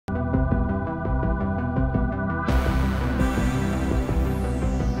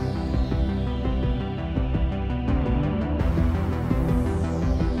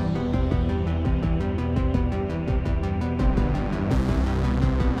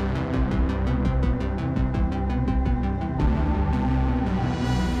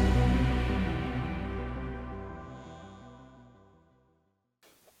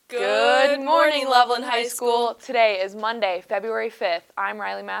Loveland High School. Today is Monday, February 5th. I'm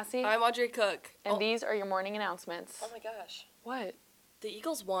Riley Massey. I'm Audrey Cook. And these are your morning announcements. Oh my gosh. What? The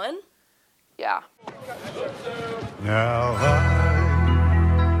Eagles won? Yeah. Now I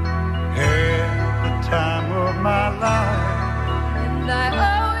had the time of my life, and I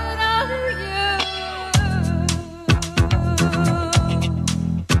owe it all to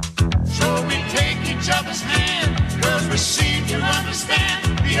you. so we take each other's hand, 'cause we seem to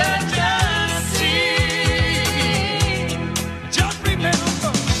understand the urgency. Just remember.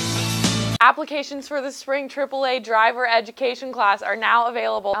 Applications for the spring AAA driver education class are now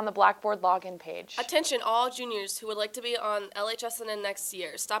available on the Blackboard login page. Attention all juniors who would like to be on LHSNN next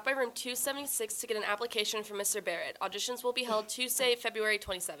year. Stop by room 276 to get an application from Mr. Barrett. Auditions will be held Tuesday, February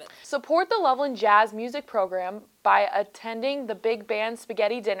 27th. Support the Loveland Jazz Music Program by attending the Big Band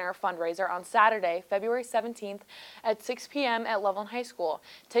Spaghetti Dinner fundraiser on Saturday, February 17th at 6 p.m. at Loveland High School.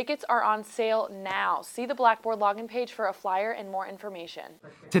 Tickets are on sale now. See the Blackboard login page for a flyer and more information.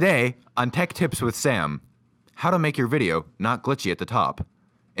 Today, on Tech Tips with Sam, how to make your video not glitchy at the top.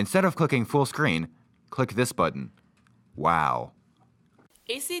 Instead of clicking full screen, click this button. Wow.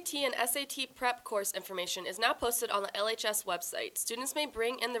 ACT and SAT prep course information is now posted on the LHS website. Students may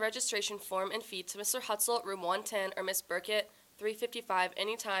bring in the registration form and fee to Mr. Hutzel, room 110, or Miss Burkett, 355,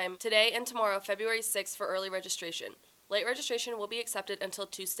 anytime today and tomorrow, February 6th, for early registration. Late registration will be accepted until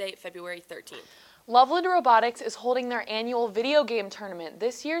Tuesday, February 13th. Loveland Robotics is holding their annual video game tournament.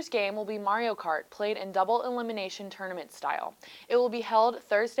 This year's game will be Mario Kart, played in double elimination tournament style. It will be held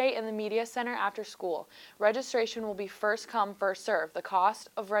Thursday in the Media Center after school. Registration will be first come, first serve. The cost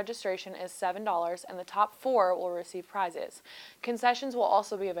of registration is $7, and the top 4 will receive prizes. Concessions will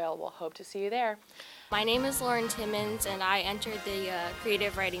also be available. Hope to see you there. My name is Lauren Timmons, and I entered the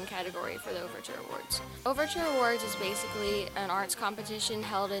creative writing category for the Overture Awards. Overture Awards is basically an arts competition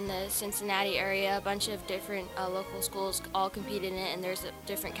held in the Cincinnati area. A bunch of different local schools all compete in it, and there's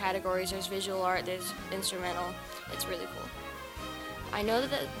different categories. There's visual art, there's instrumental. It's really cool. I know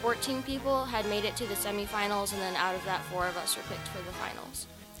that 14 people had made it to the semifinals, and then out of that, 4 of us were picked for the finals.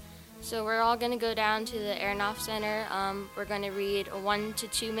 So we're all going to go down to the Aronoff Center. We're going to read a 1 to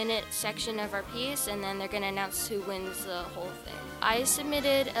 2 minute section of our piece, and then they're going to announce who wins the whole thing. I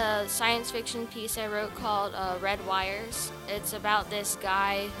submitted a science fiction piece I wrote called Red Wires. It's about this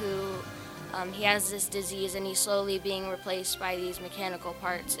guy who he has this disease, and he's slowly being replaced by these mechanical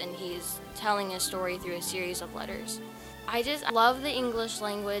parts, and he's telling his story through a series of letters. I just love the English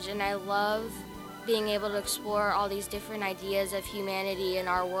language, and I love being able to explore all these different ideas of humanity in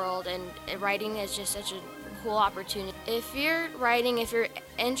our world, and writing is just such a cool opportunity. If you're writing, if you're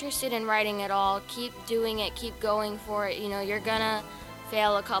interested in writing at all, keep doing it, keep going for it. You know, you're gonna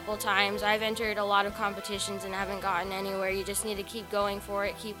fail a couple times. I've entered a lot of competitions and haven't gotten anywhere. You just need to keep going for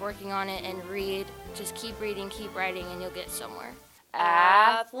it, keep working on it, and read. Just keep reading, keep writing, and you'll get somewhere.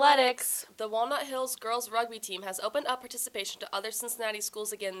 Athletics. The Walnut Hills girls rugby team has opened up participation to other Cincinnati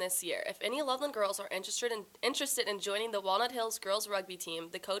schools again this year. If any Loveland girls are interested in joining the Walnut Hills girls rugby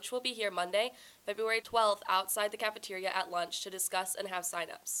team, the coach will be here Monday, February 12th, outside the cafeteria at lunch to discuss and have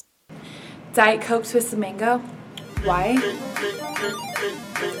sign-ups. Diet Cokes with some mango. Why?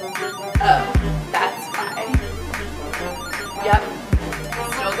 Oh, that's why. Yep,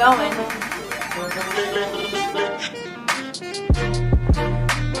 still going.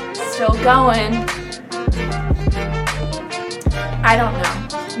 Still going. I don't know.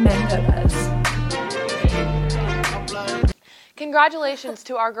 Mango does. Congratulations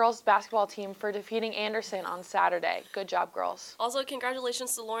to our girls basketball team for defeating Anderson on Saturday. Good job, girls. Also,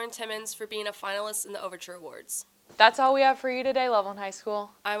 congratulations to Lauren Timmons for being a finalist in the Overture Awards. That's all we have for you today, Loveland High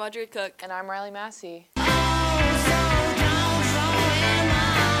School. I'm Audrey Cook. And I'm Riley Massey.